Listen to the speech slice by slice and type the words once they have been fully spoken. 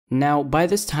Now, by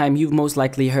this time, you've most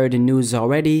likely heard the news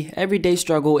already. Everyday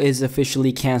Struggle is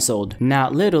officially cancelled.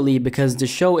 Not literally, because the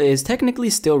show is technically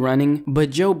still running,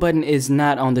 but Joe Budden is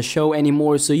not on the show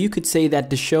anymore, so you could say that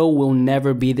the show will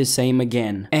never be the same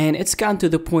again. And it's gotten to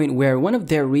the point where one of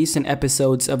their recent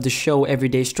episodes of the show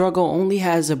Everyday Struggle only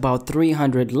has about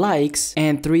 300 likes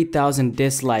and 3,000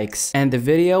 dislikes, and the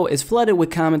video is flooded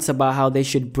with comments about how they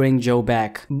should bring Joe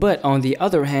back. But on the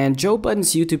other hand, Joe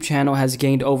Budden's YouTube channel has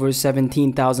gained over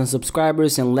 17,000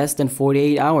 subscribers in less than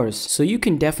 48 hours, so you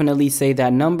can definitely say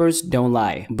that numbers don't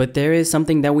lie. But there is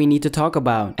something that we need to talk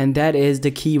about, and that is the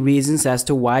key reasons as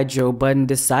to why Joe Budden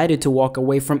decided to walk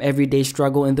away from Everyday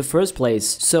Struggle in the first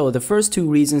place. So the first two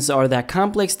reasons are that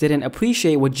Complex didn't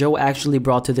appreciate what Joe actually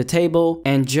brought to the table,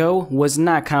 and Joe was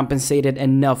not compensated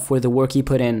enough for the work he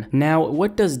put in. Now,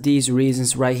 what does these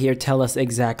reasons right here tell us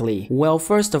exactly? Well,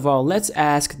 first of all, let's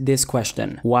ask this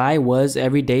question. Why was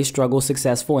Everyday Struggle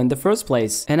successful in the first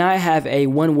place? And I have a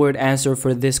one-word answer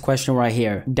for this question right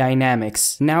here.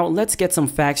 Dynamics. Now, let's get some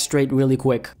facts straight really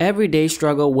quick. Everyday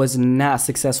Struggle was not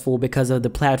successful because of the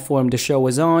platform the show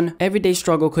was on. Everyday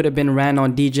Struggle could have been ran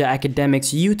on DJ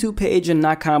Akademiks' YouTube page and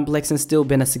not Complex and still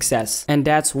been a success. And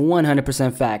that's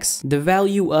 100% facts. The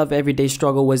value of Everyday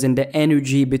Struggle was in the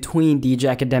energy between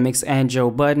DJ Akademiks and Joe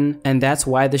Budden, and that's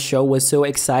why the show was so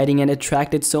exciting and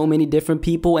attracted so many different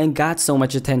people and got so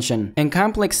much attention. And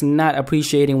Complex not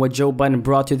appreciating what Joe Budden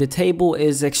brought to the table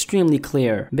is extremely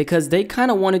clear, because they kind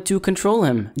of wanted to control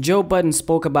him. Joe Budden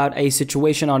spoke about a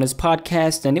situation on his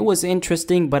podcast, and it was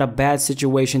interesting but a bad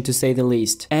situation to say the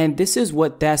least. And this is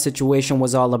what that situation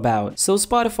was all about. So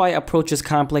Spotify approaches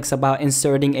Complex about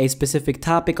inserting a specific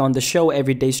topic on the show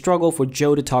Everyday Struggle for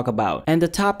Joe to talk about. And the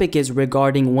topic is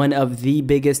regarding one of the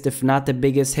biggest, if not the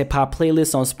biggest, hip-hop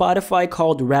playlists on Spotify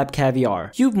called Rap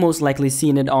Caviar. You've most likely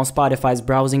seen it on Spotify's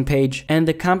browsing page, and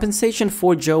the compensation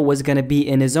for Joe was gonna be,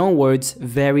 in his own words,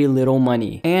 very little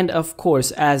money. And of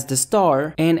course, as the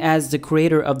star and as the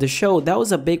creator of the show, that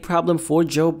was a big problem for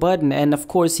Joe Budden, and of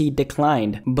course he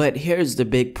declined. But here's the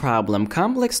big problem.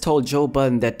 Complex told Joe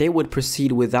Budden that they would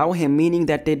proceed without him, meaning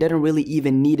that they didn't really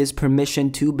even need his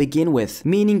permission to begin with.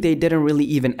 Meaning they didn't really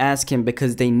even ask him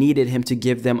because they needed him to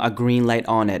give them a green light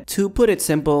on it. To put it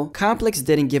simple, Complex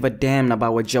didn't give a damn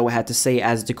about what Joe had to say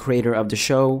as the creator of the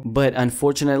show, but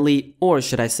unfortunately, or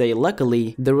should I say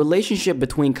luckily, the relationship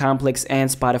between Complex and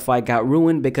Spotify got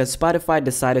ruined because Spotify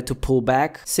decided to pull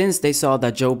back since they saw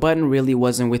that Joe Budden really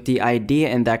wasn't with the idea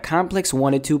and that Complex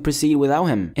wanted to proceed without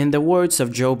him. In the words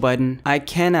of Joe Budden, "I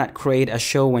cannot create a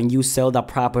show when you sell the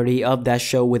property of that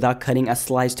show without cutting a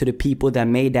slice to the people that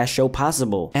made that show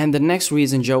possible." And the next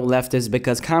reason Joe left is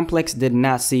because Complex did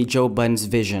not see Joe Budden's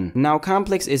vision. Now,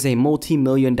 Complex is a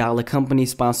multi-million-dollar company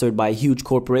sponsored by huge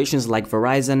corporations like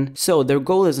Verizon, so their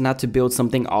goal is not to build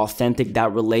something authentic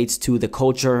that relates to the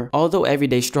culture. Although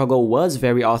Everyday Struggle was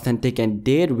very authentic and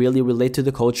did really relate to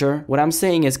the culture, what I'm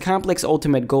saying is Complex's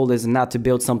ultimate goal is not to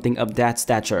build something of that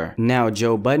stature. Now,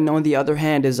 Joe Budden, on the other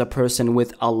hand, is a person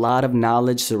with a lot of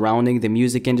knowledge surrounding the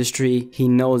music industry. He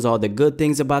knows all the good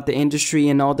things about the industry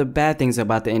and all the bad things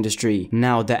about the industry.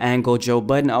 Now, the angle Joe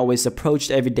Budden always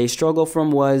approached Everyday Struggle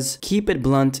from was keep it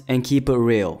blunt and keep it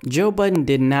real. Joe Budden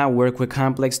did not work with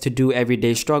Complex to do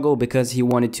Everyday Struggle because he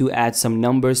wanted to add some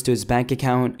numbers to his bank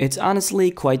account. It's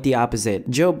honestly quite the opposite.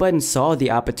 Joe Budden saw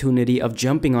the opportunity of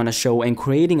jumping on a show and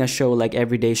creating a show like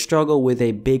Everyday Struggle with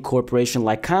a big corporation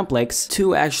like Complex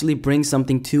to actually bring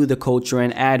something to the culture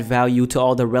and add value to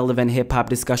all the relevant hip-hop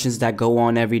discussions that go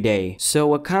on every day. So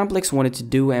what Complex wanted to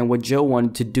do and what Joe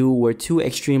wanted to do were two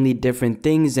extremely different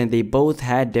things, and they both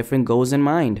had different goals in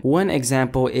mind. One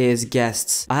example is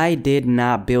guests. I did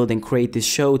not build and create this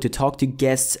show to talk to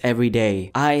guests every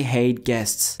day. I hate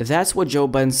guests. That's what Joe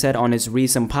Budden said on his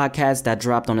recent podcast that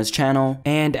dropped on his channel.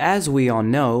 And as we all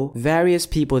know, various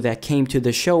people that came to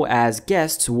the show as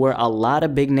guests were a lot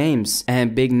of big names.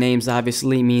 And big names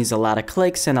obviously means a lot of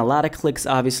clicks, and a lot of clicks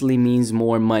obviously means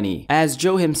more money. As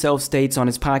Joe himself states on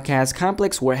his podcast,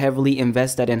 Complex were heavily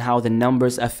invested in how the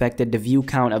numbers affected the view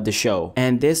count of the show.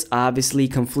 And this obviously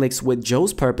conflicts with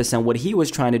Joe's purpose and what he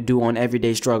was trying to do on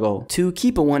Everyday Struggle. To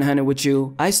keep it 100 with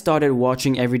you, I started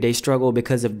watching Everyday Struggle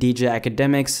because of DJ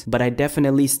Akademiks, but I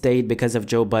definitely stayed because of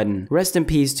Joe Budden. Rest in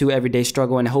peace to Everyday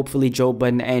Struggle, and hopefully Joe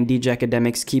Budden and DJ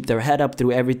Akademiks keep their head up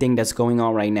through everything that's going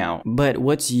on right now. But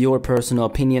what's your personal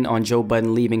opinion on Joe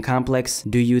Budden leaving Complex?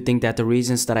 Do you think that the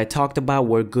reasons that I talked about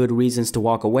were good reasons to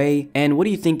walk away? And what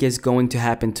do you think is going to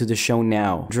happen to the show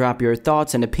now? Drop your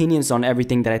thoughts and opinions on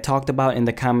everything that I talked about in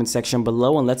the comment section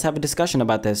below, and let's have a discussion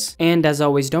about this. And as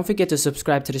always, don't forget to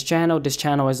subscribe to this channel. This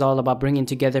channel is all about bringing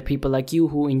together people like you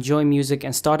who enjoy music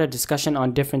and start a discussion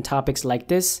on different topics like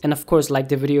this. And of course, like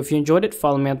the video video if you enjoyed it.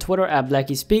 Follow me on Twitter at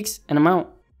BlackySpeakz, and I'm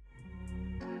out.